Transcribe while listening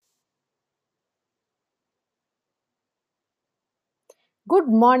Good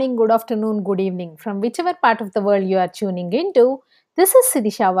morning, good afternoon, good evening from whichever part of the world you are tuning into. This is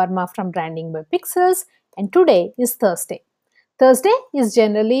Siddhisha Verma from Branding by Pixels, and today is Thursday. Thursday is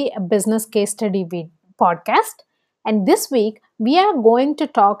generally a business case study podcast, and this week we are going to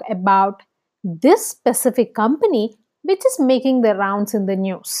talk about this specific company which is making the rounds in the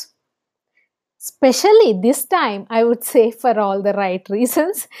news. Especially this time, I would say for all the right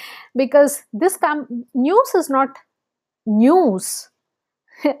reasons, because this news is not news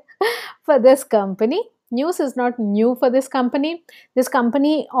for this company. News is not new for this company. This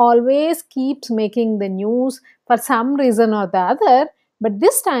company always keeps making the news for some reason or the other, but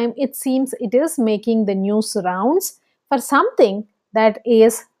this time it seems it is making the news rounds for something that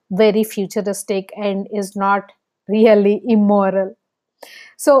is very futuristic and is not really immoral.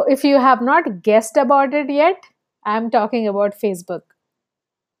 So, if you have not guessed about it yet, I'm talking about Facebook.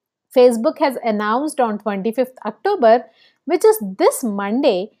 Facebook has announced on 25th October, which is this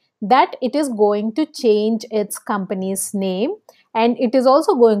Monday, that it is going to change its company's name and it is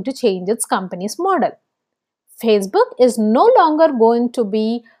also going to change its company's model. Facebook is no longer going to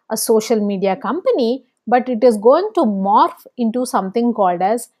be a social media company, but it is going to morph into something called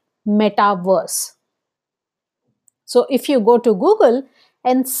as metaverse. So if you go to Google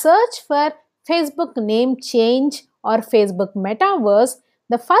and search for Facebook name change or Facebook metaverse,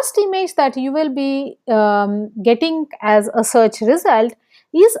 the first image that you will be getting as a search result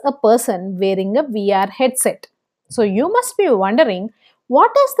is a person wearing a VR headset. So you must be wondering, what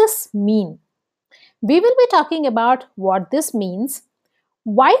does this mean? We will be talking about what this means,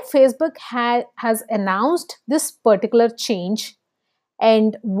 why Facebook has announced this particular change,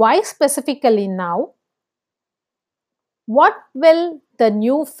 and why specifically now. What will the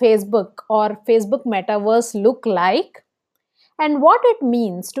new Facebook or Facebook metaverse look like, and what it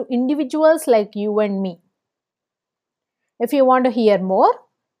means to individuals like you and me? If you want to hear more,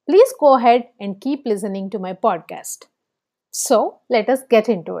 please go ahead and keep listening to my podcast. So, let us get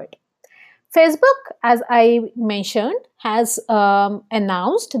into it. Facebook, as I mentioned, has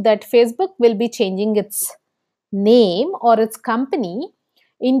announced that Facebook will be changing its name or its company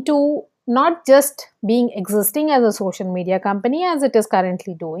into not just being existing as a social media company as it is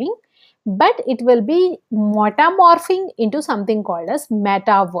currently doing, but it will be metamorphing into something called as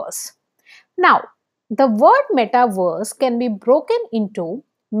metaverse. Now, the word metaverse can be broken into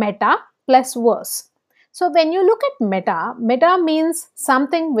meta plus verse. So when you look at meta means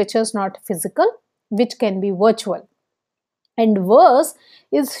something which is not physical, which can be virtual, and verse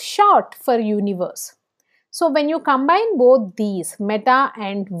is short for universe. So when you combine both these, meta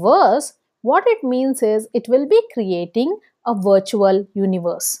and verse, what it means is it will be creating a virtual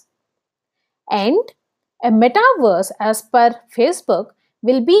universe. And a metaverse, as per Facebook,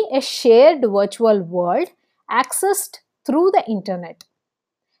 will be a shared virtual world accessed through the internet.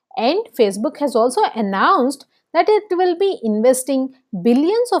 And Facebook has also announced that it will be investing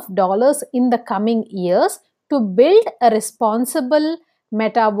billions of dollars in the coming years to build a responsible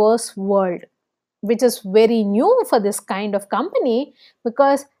metaverse world, which is very new for this kind of company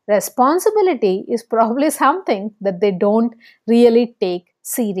because responsibility is probably something that they don't really take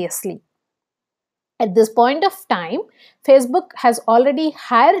seriously. At this point of time, Facebook has already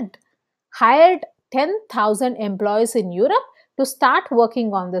hired 10,000 employees in Europe to start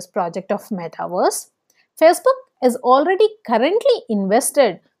working on this project of metaverse. Facebook has already currently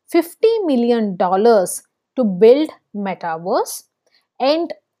invested $50 million to build metaverse,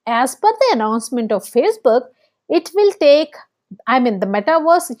 and as per the announcement of Facebook, it will take, the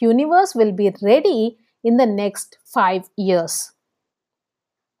metaverse universe will be ready in the next 5 years.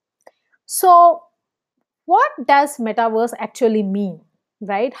 So, what does metaverse actually mean,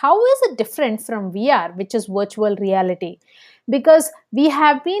 right? How is it different from VR, which is virtual reality? Because we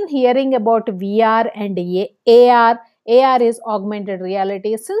have been hearing about VR and AR. AR is augmented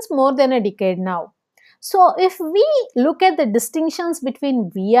reality since more than a decade now. So if we look at the distinctions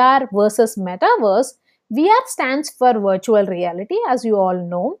between VR versus metaverse, VR stands for virtual reality, as you all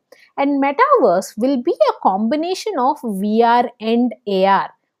know, and metaverse will be a combination of VR and AR,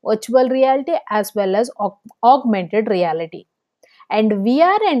 virtual reality as well as augmented reality. And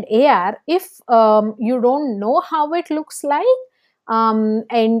VR and AR, if you don't know how it looks like,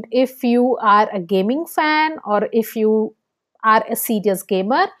 and if you are a gaming fan, or if you are a serious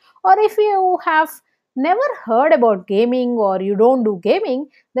gamer, or if you have never heard about gaming or you don't do gaming,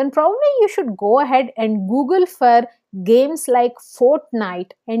 then probably you should go ahead and Google for games like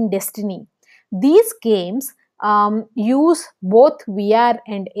Fortnite and Destiny. These games use both VR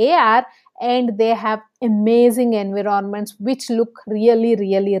and AR, and they have amazing environments which look really,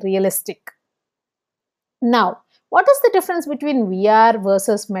 really realistic. Now, What is the difference between VR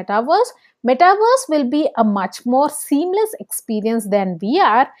versus metaverse? Metaverse will be a much more seamless experience than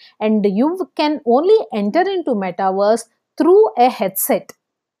VR, and you can only enter into metaverse through a headset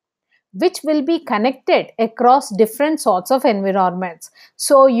which will be connected across different sorts of environments.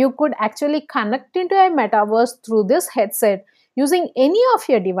 So you could actually connect into a metaverse through this headset using any of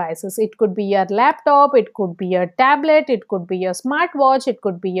your devices. It could be your laptop, it could be your tablet, it could be your smartwatch, it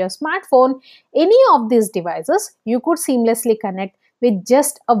could be your smartphone. Any of these devices you could seamlessly connect with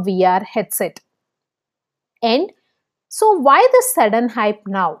just a VR headset. And so why this sudden hype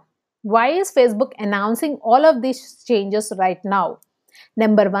now? Why is Facebook announcing all of these changes right now?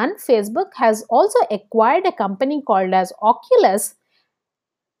 Number one, Facebook has also acquired a company called as Oculus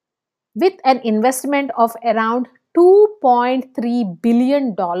with an investment of around $2.3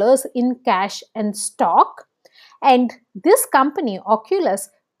 billion in cash and stock. And this company, Oculus,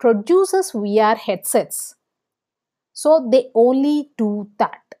 produces VR headsets. So they only do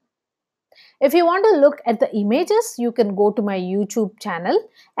that. If you want to look at the images, you can go to my YouTube channel,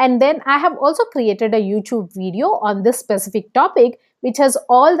 and then I have also created a YouTube video on this specific topic which has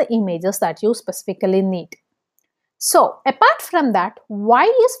all the images that you specifically need. So apart from that, why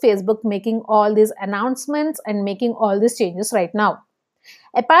is Facebook making all these announcements and making all these changes right now?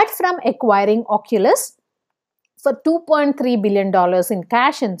 Apart from acquiring Oculus for $2.3 billion in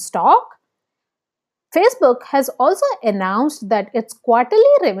cash and stock, Facebook has also announced that its quarterly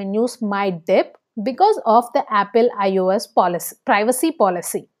revenues might dip because of the Apple iOS privacy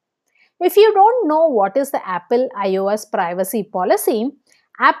policy. If you don't know what is the Apple iOS privacy policy,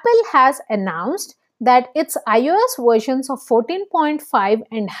 Apple has announced that its iOS versions of 14.5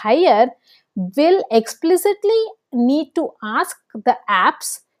 and higher will explicitly need to ask the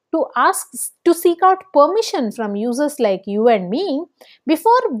apps to seek out permission from users like you and me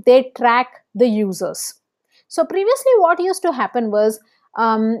before they track the users. So previously what used to happen was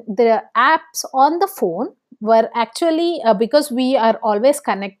the apps on the phone were actually because we are always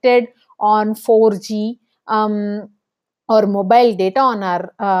connected on 4G or mobile data on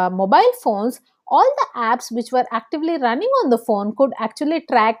our mobile phones, all the apps which were actively running on the phone could actually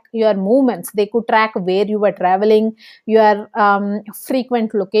track your movements. They could track where you were traveling, your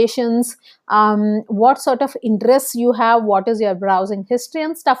frequent locations, what sort of interests you have, what is your browsing history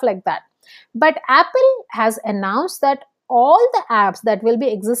and stuff like that. But Apple has announced that all the apps that will be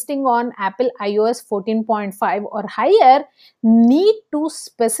existing on Apple iOS 14.5 or higher need to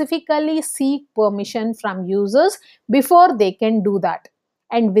specifically seek permission from users before they can do that.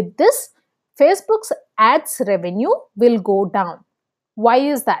 And with this, Facebook's ads revenue will go down. Why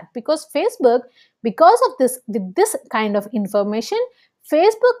is that? Because Facebook, because of this, with this kind of information,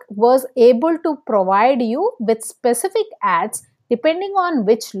 Facebook was able to provide you with specific ads depending on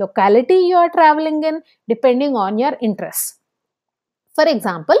which locality you are traveling in, depending on your interests. For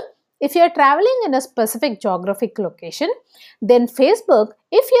example, if you are traveling in a specific geographic location, then Facebook,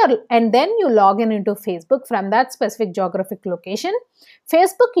 and then you log in into Facebook from that specific geographic location,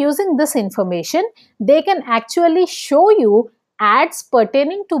 Facebook, using this information, they can actually show you ads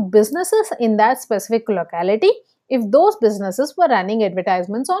pertaining to businesses in that specific locality if those businesses were running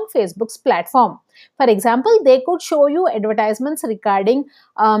advertisements on Facebook's platform. For example, they could show you advertisements regarding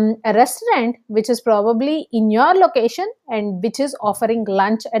a restaurant which is probably in your location and which is offering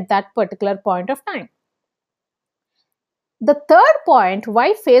lunch at that particular point of time. The third point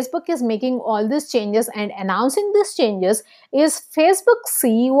why Facebook is making all these changes and announcing these changes is Facebook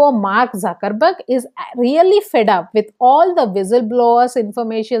CEO Mark Zuckerberg is really fed up with all the whistleblowers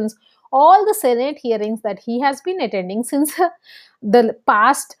informations, all the Senate hearings that he has been attending since the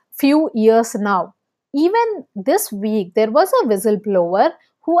past few years now. Even this week, there was a whistleblower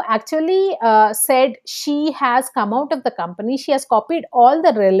who actually said she has come out of the company. She has copied all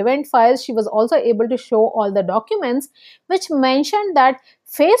the relevant files. She was also able to show all the documents which mentioned that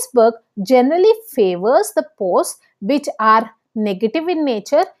Facebook generally favors the posts which are negative in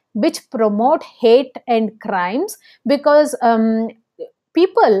nature, which promote hate and crimes, because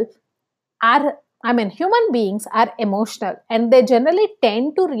people are human beings are emotional and they generally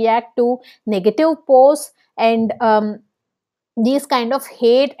tend to react to negative posts and these kind of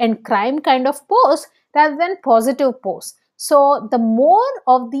hate and crime kind of posts rather than positive posts. So the more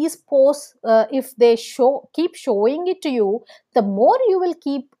of these posts, if they keep showing it to you, the more you will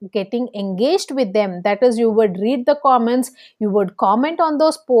keep getting engaged with them. That is, you would read the comments, you would comment on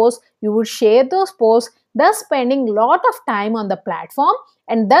those posts, you would share those posts, thus spending a lot of time on the platform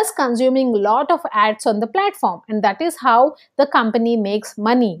and thus consuming a lot of ads on the platform. And that is how the company makes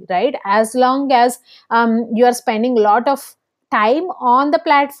money, right? As long as you are spending a lot of time on the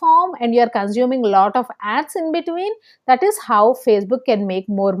platform and you're consuming a lot of ads in between, that is how Facebook can make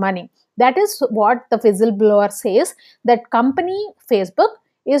more money. That is what the whistleblower says, that company Facebook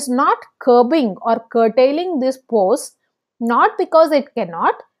is not curbing or curtailing this post, not because it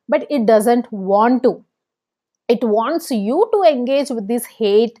cannot, but it doesn't want to. It wants you to engage with this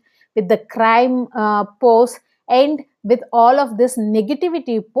hate, with the crime posts, and with all of this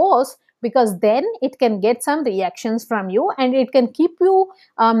negativity posts, because then it can get some reactions from you and it can keep you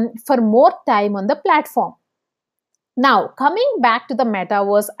for more time on the platform. Now, coming back to the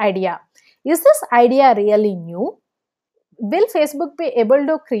metaverse idea, is this idea really new? Will Facebook be able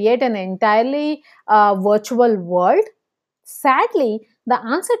to create an entirely virtual world? Sadly, the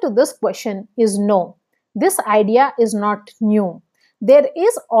answer to this question is no. This idea is not new. There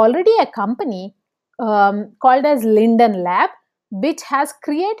is already a company called as Linden Lab, which has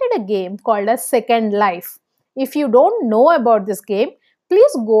created a game called as Second Life. If you don't know about this game,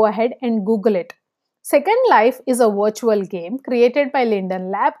 please go ahead and Google it. Second Life is a virtual game created by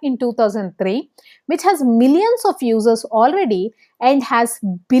Linden Lab in 2003, which has millions of users already and has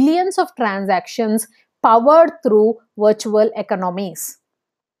billions of transactions powered through virtual economies.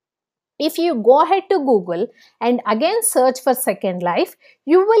 If you go ahead to Google and again search for Second Life,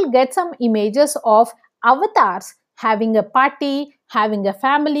 you will get some images of avatars having a party, having a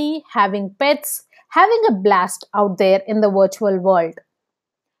family, having pets, having a blast out there in the virtual world.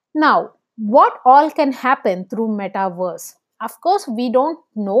 Now, what all can happen through metaverse? Of course, we don't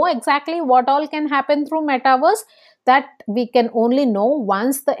know exactly what all can happen through metaverse. That we can only know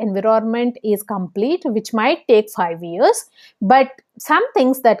once the environment is complete, which might take 5 years. But some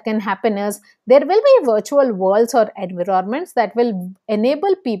things that can happen is there will be virtual worlds or environments that will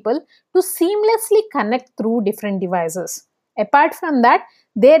enable people to seamlessly connect through different devices. Apart from that,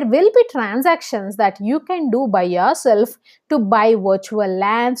 there will be transactions that you can do by yourself to buy virtual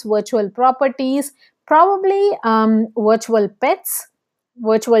lands, virtual properties, probably virtual pets,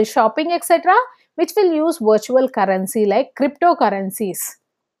 virtual shopping, etc., which will use virtual currency like cryptocurrencies.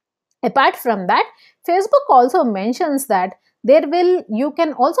 Apart from that, Facebook also mentions that you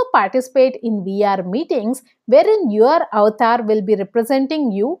can also participate in VR meetings wherein your avatar will be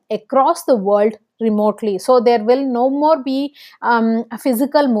representing you across the world remotely. So there will no more be a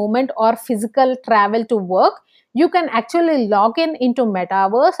physical movement or physical travel to work. You can actually log in into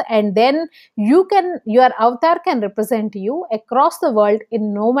metaverse and then your avatar can represent you across the world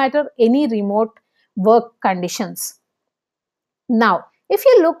in no matter any remote work conditions. Now, if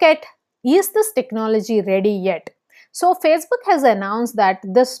you look at, is this technology ready yet? So Facebook has announced that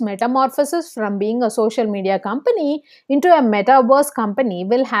this metamorphosis from being a social media company into a metaverse company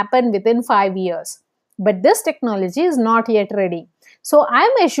will happen within 5 years. But this technology is not yet ready. So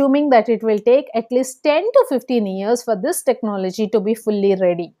I'm assuming that it will take at least 10 to 15 years for this technology to be fully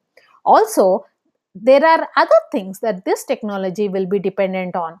ready. Also, there are other things that this technology will be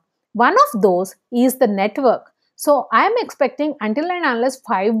dependent on. One of those is the network. So I am expecting until and unless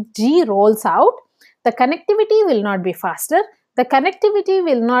 5G rolls out, the connectivity will not be faster, the connectivity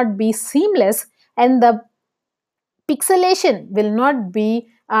will not be seamless, and the pixelation will not be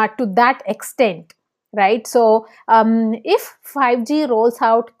to that extent, right? So if 5G rolls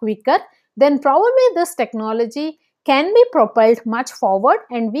out quicker, then probably this technology can be propelled much forward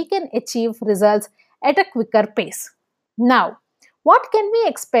and we can achieve results at a quicker pace. Now, what can we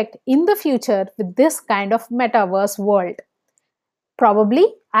expect in the future with this kind of metaverse world?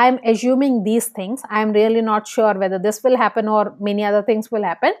 Probably, I am assuming these things. I am really not sure whether this will happen or many other things will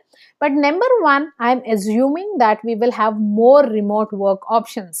happen. But number one, I am assuming that we will have more remote work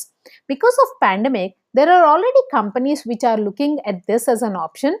options. Because of pandemic, there are already companies which are looking at this as an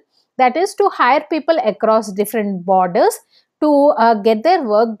option. That is to hire people across different borders to get their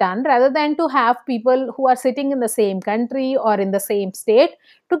work done rather than to have people who are sitting in the same country or in the same state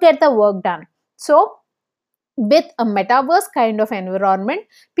to get the work done. So, with a metaverse kind of environment,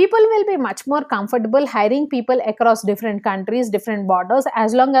 people will be much more comfortable hiring people across different countries, different borders,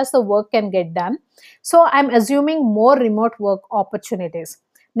 as long as the work can get done. So I'm assuming more remote work opportunities.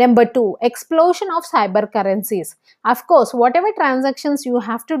 Number two, explosion of cyber currencies. Of course, whatever transactions you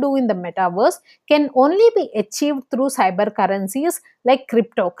have to do in the metaverse can only be achieved through cyber currencies like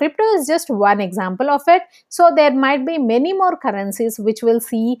crypto. Crypto is just one example of it. So there might be many more currencies which will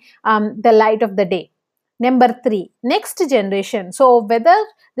see the light of the day. Number three, next generation. So whether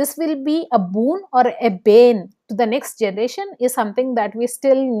this will be a boon or a bane to the next generation is something that we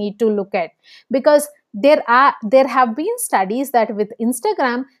still need to look at, because there have been studies that with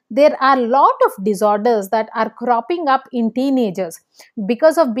Instagram there are a lot of disorders that are cropping up in teenagers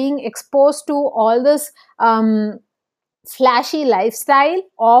because of being exposed to all this flashy lifestyle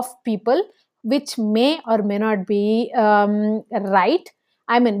of people, which may or may not be right.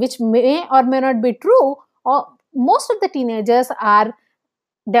 I mean, which may or may not be true. Or most of the teenagers are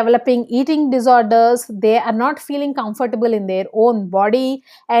developing eating disorders. They are not feeling comfortable in their own body,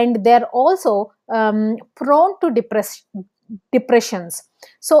 and they're also prone to depressions.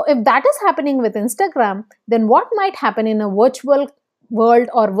 So if that is happening with Instagram, then what might happen in a virtual world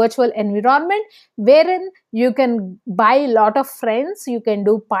or virtual environment, wherein you can buy a lot of friends, you can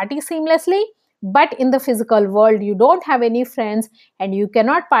do party seamlessly, but in the physical world you don't have any friends and you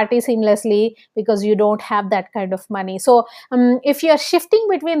cannot party seamlessly because you don't have that kind of money. So if you are shifting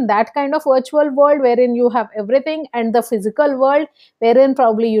between that kind of virtual world wherein you have everything and the physical world wherein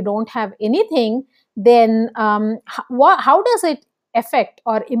probably you don't have anything, then how does it affect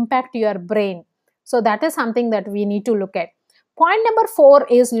or impact your brain? So that is something that we need to look at. Point number 4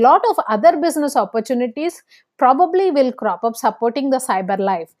 is lot of other business opportunities probably will crop up supporting the cyber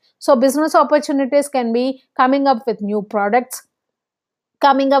life. So business opportunities can be coming up with new products,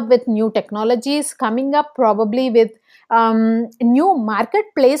 coming up with new technologies, coming up probably with new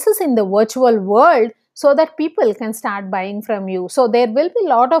marketplaces in the virtual world, so that people can start buying from you. So there will be a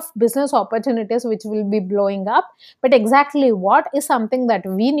lot of business opportunities which will be blowing up, but exactly what is something that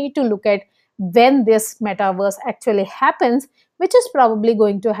we need to look at when this metaverse actually happens, which is probably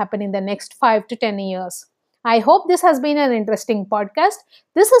going to happen in the next 5 to 10 years. I hope this has been an interesting podcast.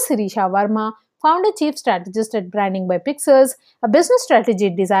 This is Sirisha Verma, founder chief strategist at Branding by Pixels, a business strategy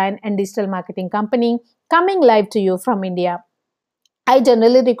design and digital marketing company, coming live to you from India. I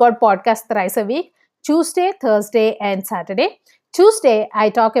generally record podcasts thrice a week: Tuesday, Thursday, and Saturday. Tuesday, I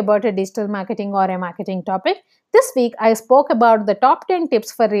talk about a digital marketing or a marketing topic. This week, I spoke about the top 10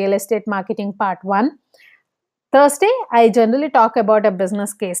 tips for real estate marketing, part 1. Thursday, I generally talk about a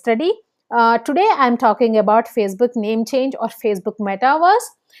business case study. Today, I'm talking about Facebook name change or Facebook metaverse.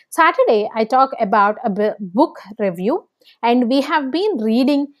 Saturday, I talk about a book review. And we have been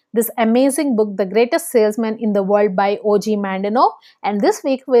reading this amazing book, The Greatest Salesman in the World by O.G. Mandino. And this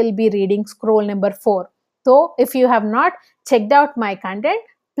week, we'll be reading scroll number 4. So, if you have not checked out my content,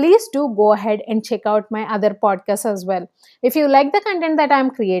 please do go ahead and check out my other podcasts as well. If you like the content that I'm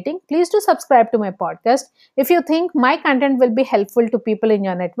creating, please do subscribe to my podcast. If you think my content will be helpful to people in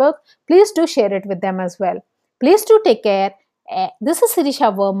your network, please do share it with them as well. Please do take care. This is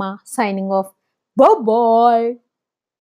Sirisha Verma signing off. Bye bye.